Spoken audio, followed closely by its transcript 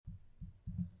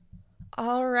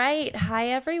All right. Hi,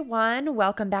 everyone.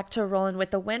 Welcome back to Rolling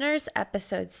with the Winners,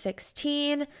 episode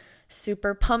 16.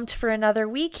 Super pumped for another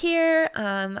week here.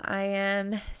 I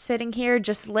am sitting here,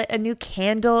 just lit a new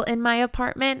candle in my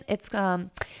apartment. It's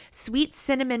sweet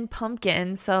cinnamon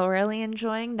pumpkin, so really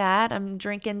enjoying that. I'm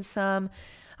drinking some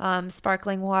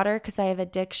sparkling water because I have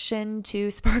addiction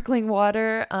to sparkling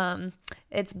water.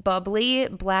 It's bubbly,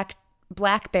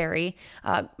 blackberry,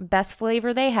 best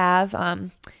flavor they have.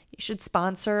 You should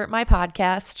sponsor my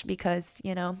podcast because,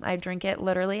 I drink it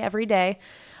literally every day.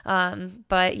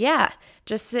 But yeah,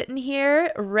 just sitting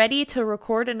here ready to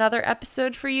record another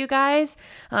episode for you guys.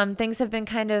 Things have been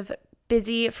kind of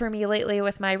busy for me lately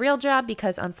with my real job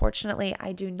because unfortunately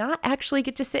I do not actually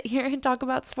get to sit here and talk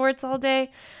about sports all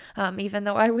day, even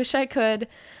though I wish I could.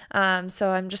 So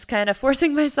I'm just kind of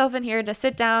forcing myself in here to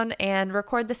sit down and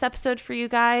record this episode for you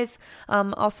guys.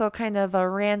 Also kind of a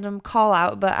random call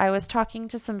out, but I was talking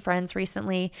to some friends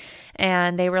recently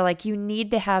and they were like, you need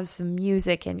to have some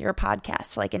music in your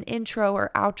podcast, like an intro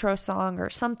or outro song or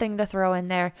something to throw in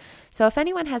there. So if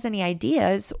anyone has any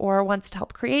ideas or wants to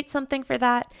help create something for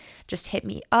that, just hit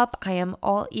me up. I am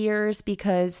all ears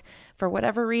because for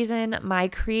whatever reason, my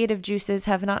creative juices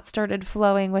have not started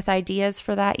flowing with ideas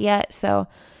for that yet. So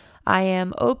I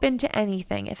am open to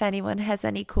anything if anyone has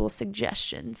any cool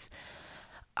suggestions.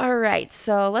 All right,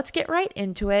 so let's get right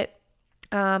into it.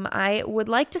 I would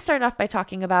like to start off by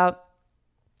talking about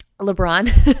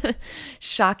LeBron.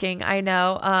 Shocking, I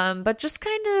know. But just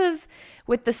kind of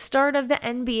with the start of the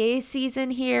NBA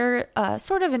season here,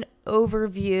 sort of an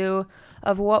overview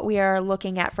of what we are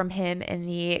looking at from him in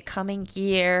the coming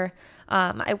year.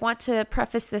 I want to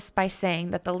preface this by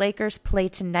saying that the Lakers play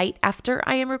tonight after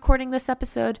I am recording this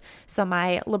episode, so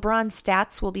my LeBron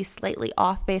stats will be slightly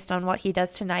off based on what he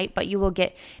does tonight, but you will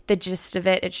get the gist of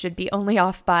it. It should be only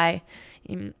off by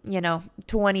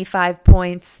 25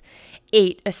 points,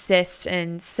 8 assists,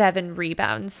 and 7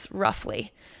 rebounds,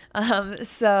 roughly.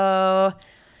 So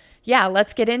yeah,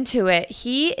 let's get into it.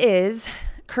 He is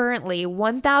currently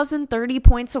 1,030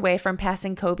 points away from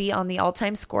passing Kobe on the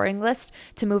all-time scoring list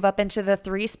to move up into the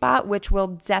 3 spot, which will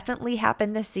definitely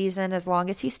happen this season as long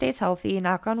as he stays healthy,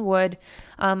 knock on wood.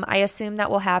 I assume that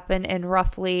will happen in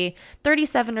roughly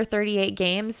 37 or 38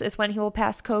 games is when he will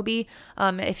pass Kobe.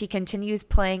 If he continues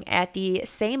playing at the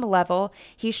same level,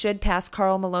 he should pass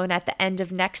Karl Malone at the end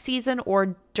of next season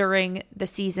or during the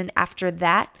season after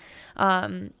that.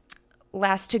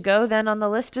 Last to go then on the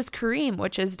list is Kareem,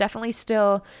 which is definitely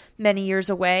still many years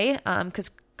away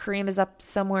because Kareem is up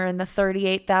somewhere in the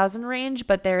 38,000 range,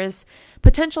 but there is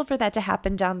potential for that to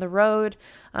happen down the road.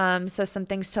 So some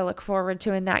things to look forward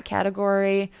to in that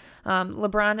category.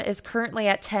 LeBron is currently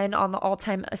at 10 on the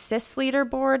all-time assists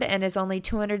leaderboard and is only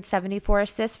 274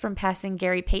 assists from passing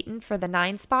Gary Payton for the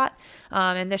 9 spot.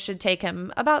 And this should take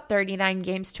him about 39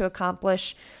 games to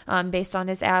accomplish based on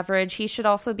his average. He should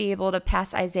also be able to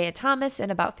pass Isaiah Thomas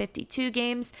in about 52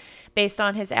 games based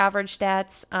on his average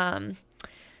stats.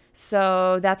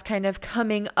 So that's kind of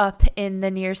coming up in the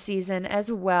near season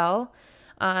as well.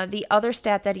 The other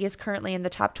stat that he is currently in the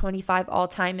top 25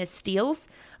 all-time is steals.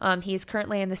 He's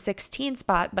currently in the 16th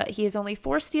spot, but he is only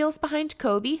 4 steals behind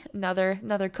Kobe.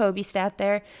 Another Kobe stat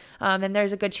there. And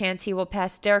there's a good chance he will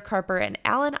pass Derek Harper and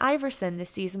Allen Iverson this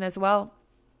season as well,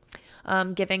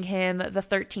 giving him the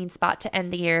 13th spot to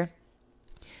end the year.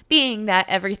 Being that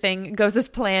everything goes as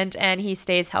planned and he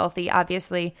stays healthy,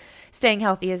 obviously staying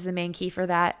healthy is the main key for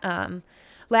that.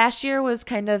 Last year was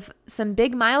kind of some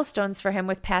big milestones for him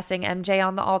with passing MJ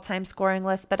on the all-time scoring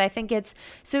list, but I think it's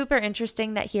super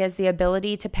interesting that he has the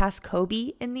ability to pass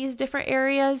Kobe in these different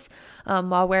areas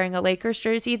while wearing a Lakers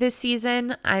jersey this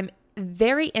season. I'm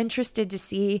very interested to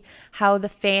see how the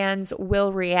fans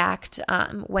will react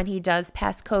when he does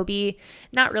pass Kobe.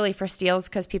 Not really for steals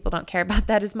because people don't care about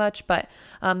that as much, but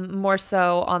more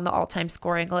so on the all-time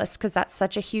scoring list because that's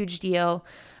such a huge deal.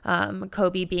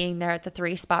 Kobe being there at the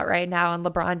 3 spot right now and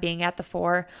LeBron being at the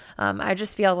 4. I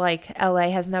just feel like LA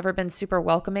has never been super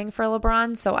welcoming for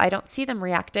LeBron, so I don't see them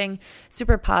reacting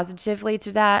super positively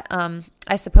to that.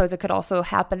 I suppose it could also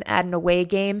happen at an away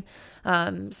game,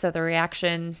 so the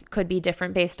reaction could be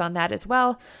different based on that as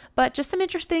well. But just some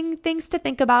interesting things to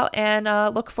think about and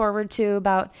look forward to.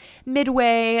 About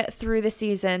midway through the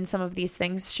season, some of these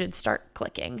things should start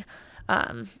clicking.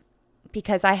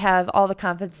 Because I have all the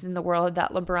confidence in the world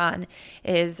that LeBron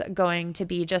is going to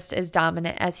be just as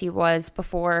dominant as he was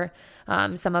before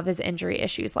some of his injury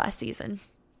issues last season.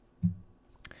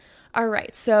 All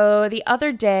right, so the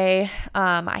other day,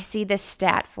 I see this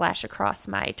stat flash across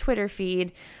my Twitter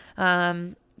feed.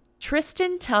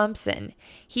 Tristan Thompson,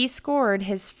 he scored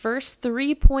his first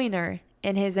three-pointer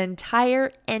in his entire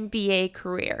NBA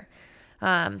career.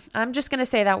 I'm just going to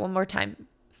say that one more time.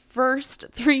 First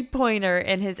three-pointer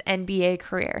in his NBA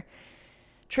career.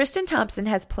 Tristan Thompson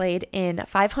has played in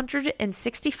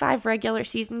 565 regular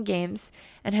season games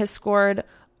and has scored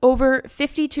over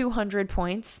 5,200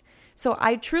 points. So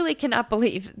I truly cannot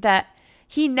believe that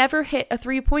he never hit a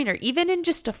three-pointer, even in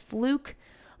just a fluke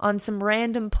on some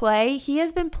random play. He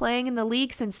has been playing in the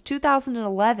league since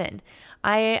 2011.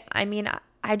 I mean,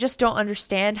 I just don't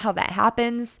understand how that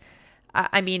happens.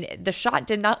 I mean, the shot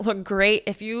did not look great.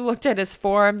 If you looked at his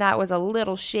form, that was a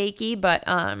little shaky, but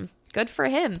good for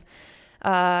him.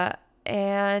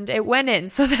 And it went in,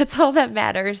 so that's all that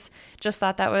matters. Just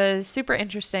thought that was super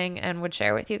interesting and would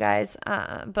share with you guys.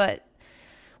 But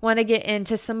want to get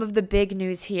into some of the big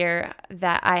news here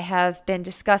that I have been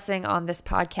discussing on this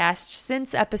podcast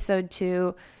since episode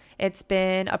 2. It's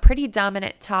been a pretty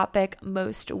dominant topic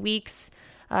most weeks,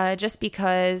 just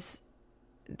because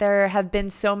there have been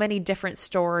so many different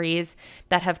stories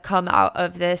that have come out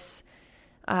of this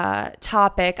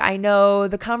topic. I know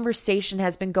the conversation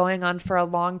has been going on for a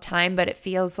long time, but it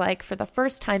feels like for the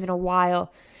first time in a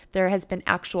while, there has been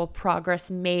actual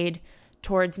progress made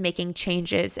towards making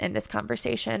changes in this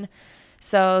conversation.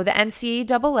 So the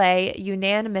NCAA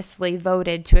unanimously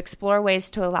voted to explore ways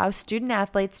to allow student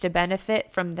athletes to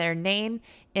benefit from their name,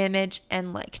 image,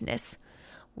 and likeness.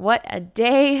 What a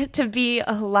day to be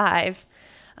alive.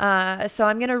 So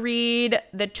I'm going to read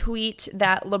the tweet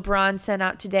that LeBron sent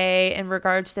out today in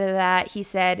regards to that. He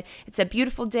said, "It's a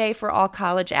beautiful day for all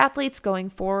college athletes going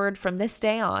forward from this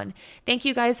day on. Thank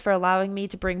you guys for allowing me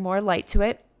to bring more light to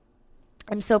it.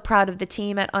 I'm so proud of the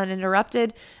team at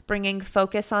Uninterrupted, bringing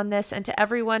focus on this, and to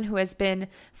everyone who has been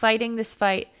fighting this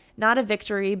fight. Not a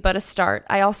victory, but a start."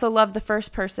 I also love the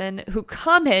first person who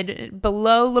commented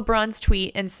below LeBron's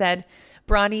tweet and said,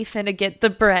 "Bronny finna get the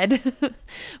bread,"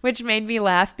 which made me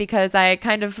laugh because I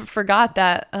kind of forgot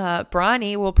that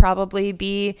Bronny will probably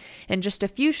be, in just a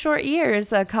few short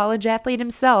years, a college athlete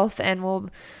himself, and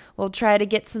will try to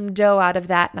get some dough out of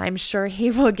that, and I'm sure he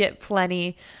will get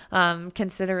plenty,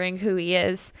 considering who he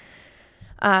is.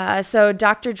 So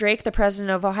Dr. Drake, the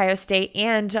president of Ohio State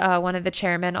and one of the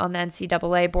chairmen on the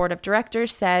NCAA board of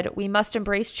directors, said, "We must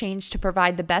embrace change to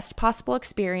provide the best possible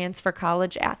experience for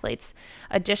college athletes.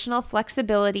 Additional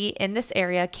flexibility in this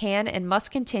area can and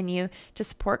must continue to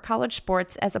support college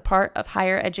sports as a part of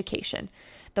higher education.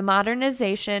 The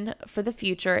modernization for the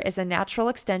future is a natural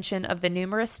extension of the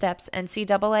numerous steps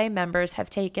NCAA members have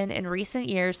taken in recent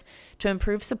years to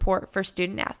improve support for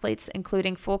student athletes,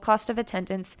 including full cost of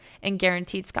attendance and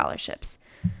guaranteed scholarships."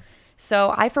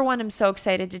 So I, for one, am so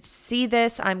excited to see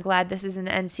this. I'm glad this is an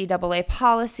NCAA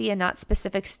policy and not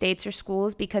specific states or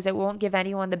schools, because it won't give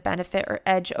anyone the benefit or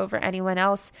edge over anyone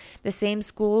else. The same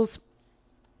schools,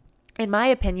 in my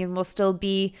opinion, will still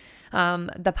be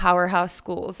the powerhouse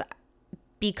schools,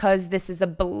 because this is a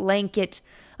blanket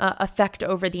effect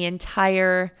over the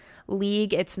entire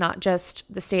league. It's not just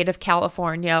the state of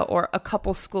California or a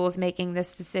couple schools making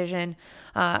this decision.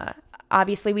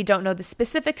 Obviously, we don't know the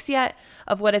specifics yet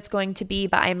of what it's going to be,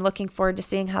 but I'm looking forward to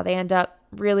seeing how they end up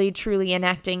really, truly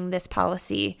enacting this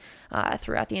policy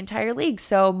throughout the entire league.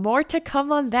 So more to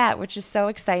come on that, which is so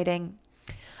exciting.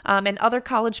 In other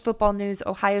college football news,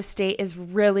 Ohio State is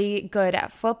really good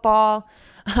at football.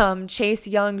 Chase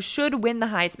Young should win the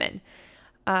Heisman.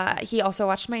 He also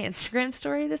watched my Instagram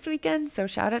story this weekend, so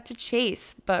shout out to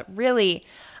Chase. But really,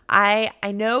 I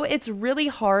know it's really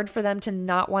hard for them to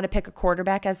not want to pick a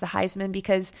quarterback as the Heisman,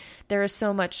 because there is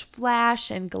so much flash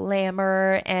and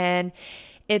glamour, and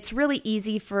it's really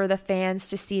easy for the fans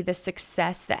to see the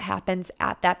success that happens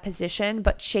at that position.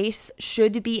 But Chase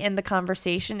should be in the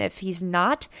conversation. If he's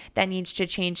not, that needs to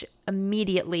change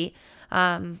immediately.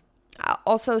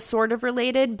 Also sort of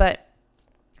related, but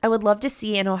I would love to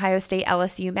see an Ohio State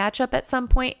LSU matchup at some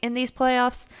point in these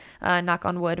playoffs. Knock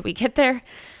on wood, we get there.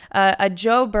 A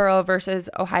Joe Burrow versus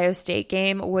Ohio State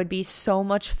game would be so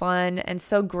much fun and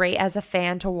so great as a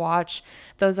fan to watch.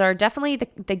 Those are definitely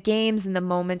the games and the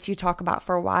moments you talk about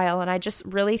for a while, and I just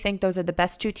really think those are the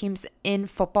best two teams in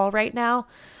football right now.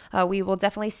 We will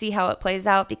definitely see how it plays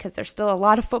out, because there's still a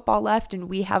lot of football left, and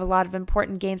we have a lot of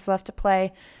important games left to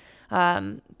play.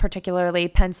 Particularly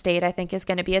Penn State, I think, is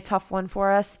going to be a tough one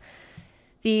for us.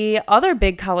 The other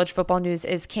big college football news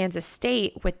is Kansas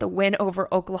State with the win over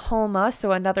Oklahoma.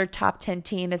 So another top 10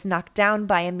 team is knocked down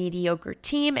by a mediocre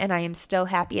team, and I am still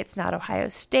happy it's not Ohio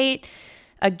State.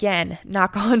 Again,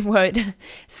 knock on wood,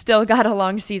 still got a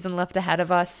long season left ahead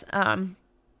of us.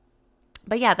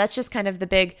 But yeah, that's just kind of the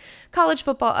big college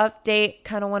football update.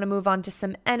 Kind of want to move on to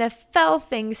some NFL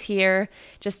things here.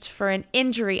 Just for an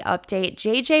injury update,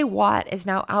 JJ Watt is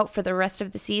now out for the rest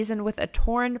of the season with a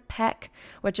torn pec,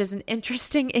 which is an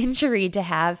interesting injury to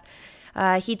have.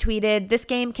 He tweeted, "This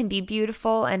game can be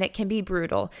beautiful and it can be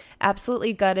brutal.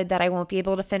 Absolutely gutted that I won't be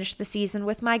able to finish the season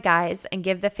with my guys and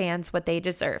give the fans what they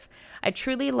deserve. I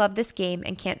truly love this game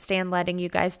and can't stand letting you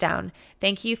guys down.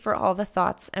 Thank you for all the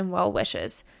thoughts and well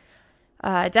wishes."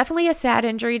 Definitely a sad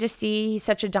injury to see. He's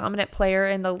such a dominant player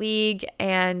in the league,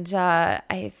 and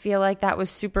I feel like that was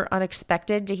super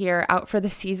unexpected to hear out for the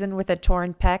season with a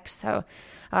torn pec. So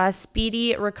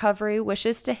speedy recovery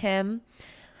wishes to him.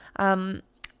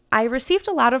 I received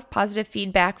a lot of positive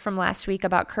feedback from last week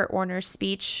about Kurt Warner's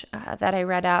speech that I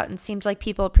read out, and seemed like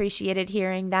people appreciated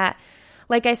hearing that.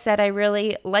 Like I said, I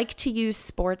really like to use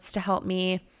sports to help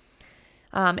me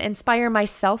inspire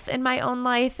myself in my own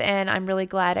life, and I'm really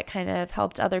glad it kind of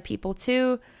helped other people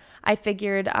too. I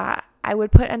figured I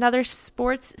would put another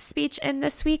sports speech in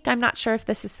this week. I'm not sure if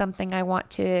this is something I want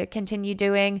to continue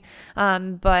doing,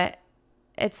 but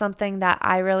it's something that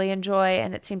I really enjoy,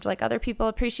 and it seemed like other people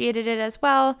appreciated it as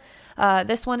well.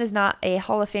 This one is not a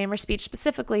Hall of Famer speech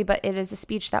specifically, but it is a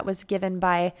speech that was given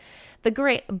by the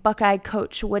great Buckeye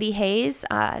coach Woody Hayes.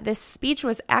 This speech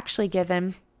was actually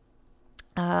given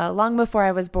long before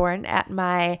I was born at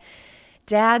my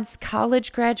dad's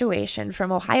college graduation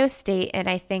from Ohio State, and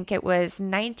I think it was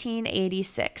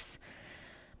 1986.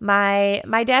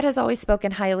 My dad has always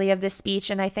spoken highly of this speech,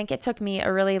 and I think it took me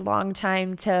a really long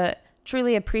time to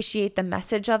truly appreciate the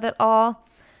message of it all.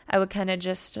 I would kind of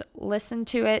just listen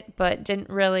to it, but didn't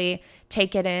really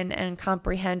take it in and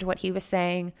comprehend what he was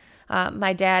saying.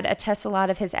 My dad attests a lot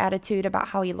of his attitude about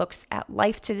how he looks at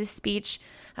life to this speech,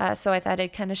 so I thought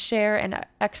I'd kind of share an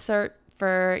excerpt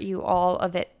for you all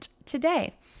of it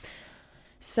today.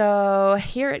 So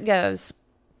here it goes.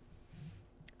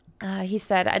 He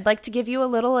said, "I'd like to give you a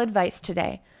little advice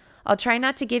today. I'll try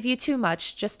not to give you too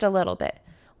much, just a little bit.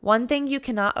 One thing you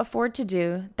cannot afford to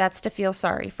do, that's to feel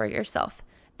sorry for yourself.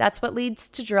 That's what leads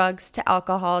to drugs, to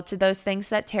alcohol, to those things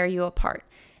that tear you apart.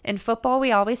 In football,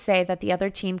 we always say that the other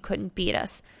team couldn't beat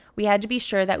us. We had to be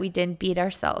sure that we didn't beat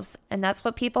ourselves, and that's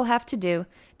what people have to do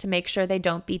to make sure they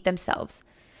don't beat themselves.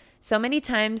 So many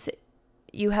times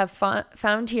you have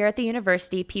found here at the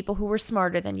university people who were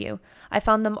smarter than you. I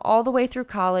found them all the way through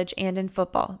college and in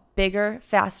football. Bigger,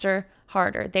 faster,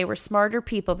 harder. They were smarter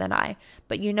people than I.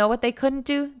 But you know what they couldn't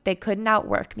do? They couldn't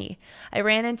outwork me. I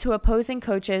ran into opposing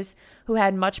coaches who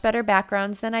had much better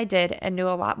backgrounds than I did and knew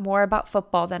a lot more about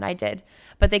football than I did.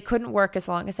 But they couldn't work as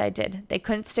long as I did. They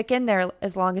couldn't stick in there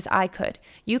as long as I could.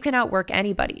 You can outwork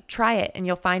anybody. Try it and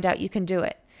you'll find out you can do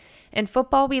it. In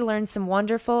football, we learned some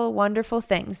wonderful, wonderful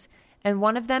things. And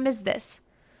one of them is this.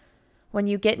 When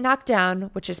you get knocked down,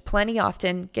 which is plenty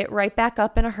often, get right back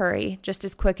up in a hurry, just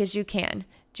as quick as you can.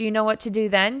 Do you know what to do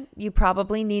then? You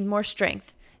probably need more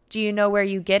strength. Do you know where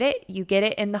you get it? You get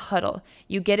it in the huddle.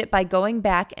 You get it by going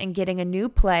back and getting a new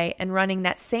play and running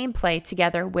that same play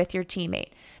together with your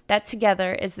teammate. That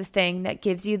together is the thing that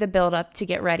gives you the buildup to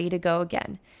get ready to go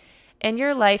again. In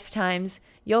your lifetimes,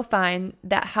 you'll find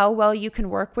that how well you can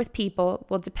work with people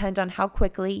will depend on how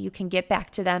quickly you can get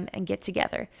back to them and get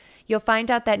together. You'll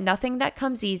find out that nothing that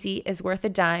comes easy is worth a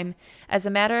dime. As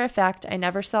a matter of fact, I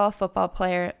never saw a football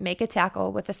player make a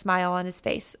tackle with a smile on his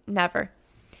face. Never.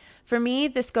 For me,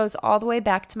 this goes all the way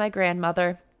back to my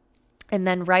grandmother and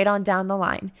then right on down the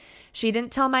line. She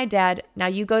didn't tell my dad, now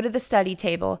you go to the study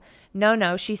table.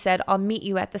 No, she said, I'll meet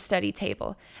you at the study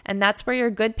table. And that's where your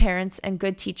good parents and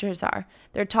good teachers are.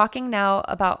 They're talking now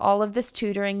about all of this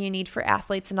tutoring you need for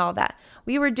athletes and all that.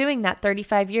 We were doing that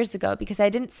 35 years ago because I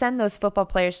didn't send those football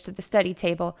players to the study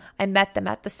table. I met them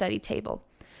at the study table.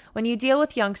 When you deal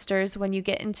with youngsters, when you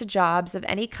get into jobs of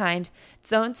any kind,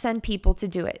 don't send people to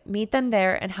do it. Meet them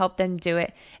there and help them do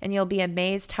it, and you'll be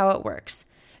amazed how it works.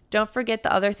 Don't forget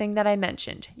the other thing that I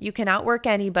mentioned. You can outwork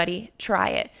anybody. Try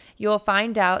it. You will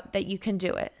find out that you can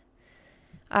do it.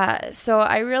 So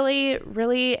I really,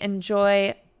 really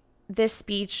enjoy this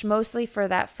speech, mostly for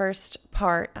that first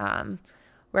part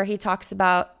where he talks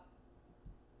about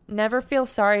never feel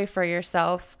sorry for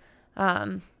yourself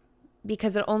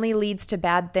because it only leads to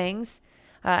bad things.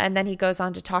 And then he goes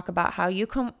on to talk about how you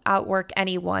can outwork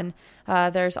anyone.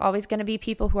 There's always going to be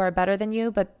people who are better than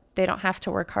you, but they don't have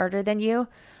to work harder than you.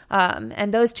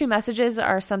 And those two messages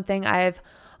are something I've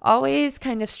always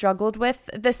kind of struggled with.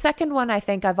 The second one, I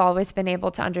think I've always been able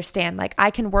to understand. Like,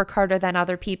 I can work harder than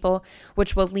other people,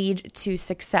 which will lead to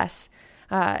success.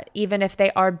 even if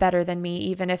they are better than me,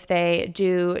 even if they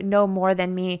do know more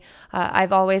than me.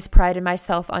 I've always prided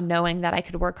myself on knowing that I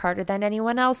could work harder than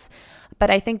anyone else. But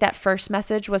I think that first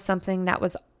message was something that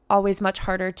was always much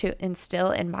harder to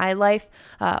instill in my life,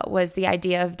 was the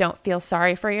idea of don't feel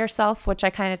sorry for yourself, which I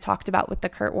kind of talked about with the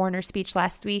Kurt Warner speech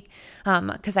last week,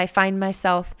 because I find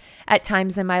myself at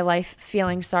times in my life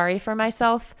feeling sorry for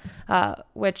myself,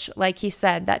 which, like he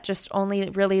said, that just only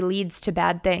really leads to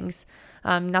bad things.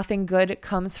 Nothing good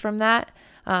comes from that.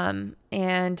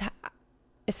 And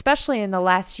especially in the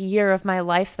last year of my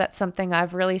life, that's something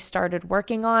I've really started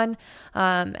working on.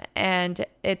 And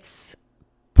it's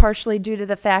partially due to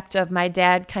the fact of my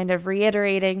dad kind of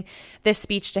reiterating this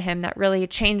speech to him that really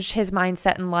changed his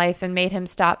mindset in life and made him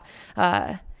stop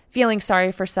feeling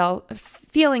sorry for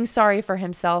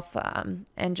himself,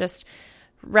 and just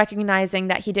recognizing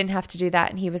that he didn't have to do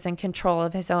that and he was in control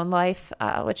of his own life,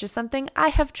 which is something I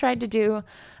have tried to do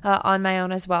on my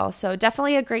own as well. So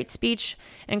definitely a great speech.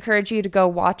 Encourage you to go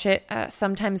watch it.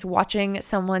 Sometimes watching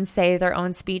someone say their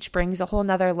own speech brings a whole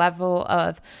nother level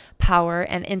of power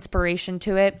and inspiration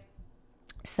to it.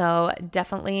 So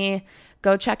definitely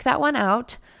go check that one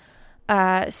out.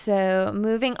 So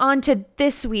moving on to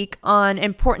this week on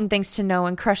important things to know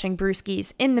and crushing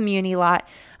brewskis in the Muni lot.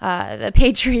 The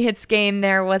Patriots game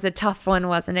there was a tough one,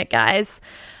 wasn't it, guys?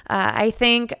 I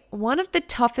think one of the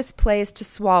toughest plays to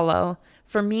swallow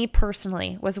for me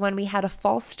personally was when we had a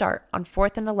false start on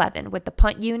 4th and 11 with the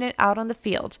punt unit out on the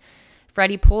field.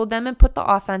 Freddie pulled them and put the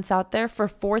offense out there for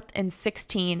 4th and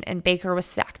 16, and Baker was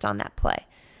sacked on that play.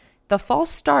 The false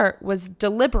start was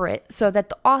deliberate so that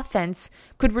the offense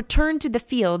could return to the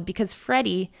field because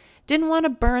Freddie didn't want to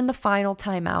burn the final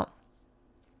timeout.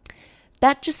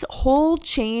 That just whole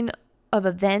chain of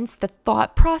events, the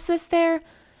thought process there,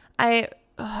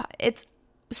 it's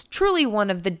truly one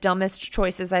of the dumbest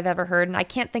choices I've ever heard, and I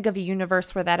can't think of a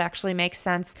universe where that actually makes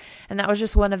sense, and that was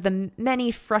just one of the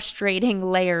many frustrating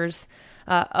layers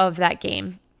of that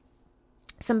game.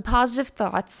 Some positive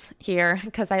thoughts here,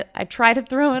 because I try to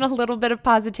throw in a little bit of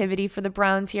positivity for the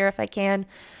Browns here if I can.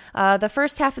 The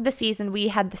first half of the season, we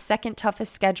had the second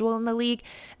toughest schedule in the league.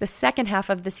 The second half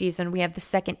of the season, we have the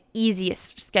second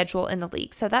easiest schedule in the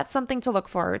league. So that's something to look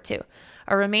forward to.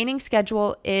 Our remaining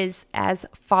schedule is as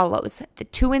follows: the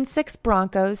 2-6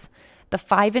 Broncos, the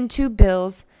 5-2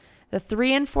 Bills, the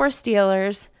 3-4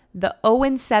 Steelers, the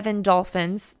 0-7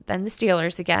 Dolphins, then the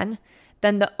Steelers again,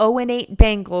 then the 0-8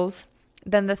 Bengals,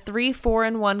 then the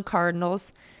 3-4-1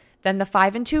 Cardinals, then the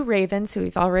 5-2 Ravens, who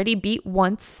we've already beat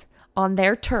once on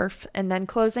their turf, and then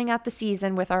closing out the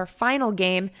season with our final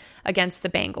game against the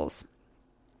Bengals.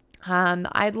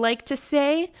 I'd like to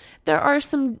say there are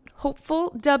some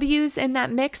hopeful W's in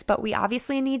that mix, but we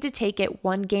obviously need to take it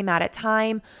one game at a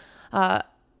time.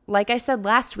 Like I said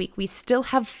last week, we still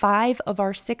have 5 of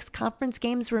our 6 conference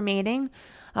games remaining,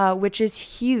 which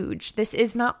is huge. This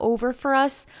is not over for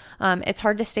us. It's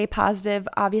hard to stay positive,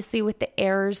 obviously, with the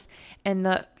errors and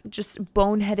the just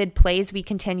boneheaded plays we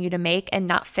continue to make and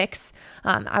not fix.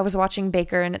 I was watching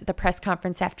Baker in the press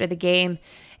conference after the game,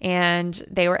 and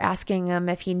they were asking him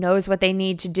if he knows what they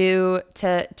need to do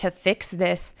to fix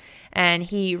this, and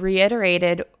he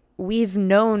reiterated, we've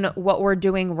known what we're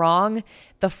doing wrong.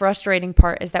 The frustrating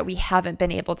part is that we haven't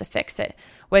been able to fix it,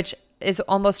 which is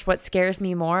almost what scares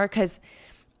me more, because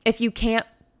if you can't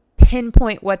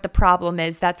pinpoint what the problem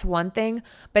is, that's one thing.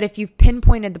 But if you've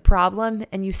pinpointed the problem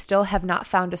and you still have not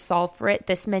found a solve for it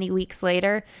this many weeks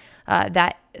later,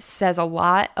 that says a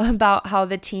lot about how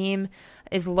the team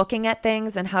is looking at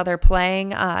things and how they're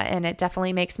playing, and it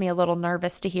definitely makes me a little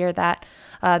nervous to hear that.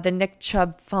 The Nick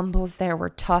Chubb fumbles there were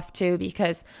tough too,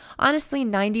 because honestly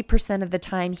 90% of the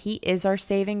time he is our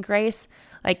saving grace.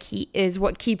 Like, he is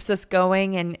what keeps us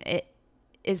going, and it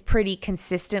is pretty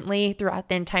consistently throughout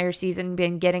the entire season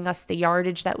been getting us the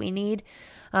yardage that we need.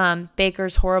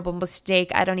 Baker's horrible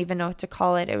mistake, I don't even know what to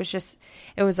call it. It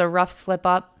was a rough slip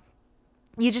up.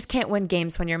 You just can't win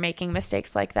games when you're making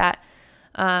mistakes like that.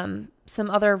 Some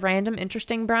other random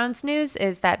interesting Browns news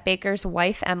is that Baker's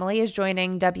wife, Emily, is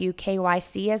joining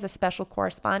WKYC as a special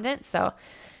correspondent. So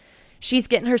she's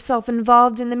getting herself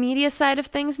involved in the media side of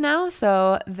things now.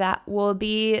 So that will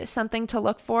be something to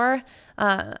look for.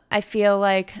 I feel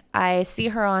like I see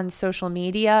her on social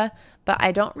media, but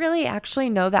I don't really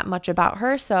actually know that much about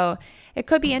her. So it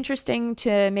could be interesting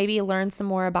to maybe learn some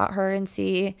more about her and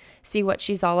see what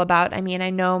she's all about. I mean, I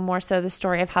know more so the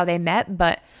story of how they met,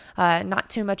 but not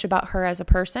too much about her as a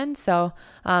person. So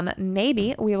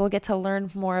maybe we will get to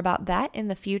learn more about that in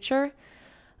the future.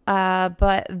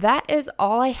 But that is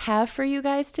all I have for you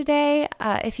guys today.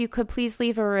 If you could please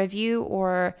leave a review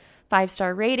or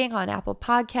 5-star rating on Apple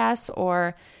Podcasts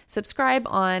or subscribe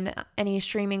on any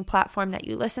streaming platform that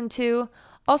you listen to.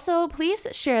 Also, please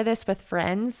share this with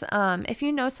friends. If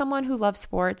you know someone who loves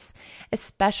sports,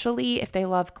 especially if they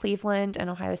love Cleveland and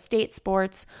Ohio State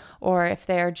sports, or if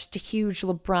they're just a huge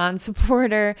LeBron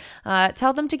supporter,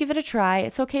 tell them to give it a try.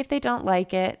 It's okay if they don't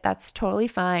like it. That's totally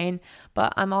fine.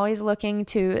 But I'm always looking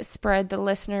to spread the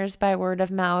listeners by word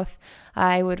of mouth.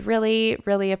 I would really,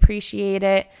 really appreciate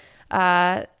it.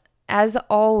 As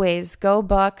always, go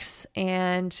Bucks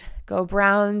and go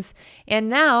Browns. And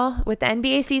now, with the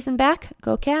NBA season back,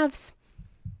 go Cavs.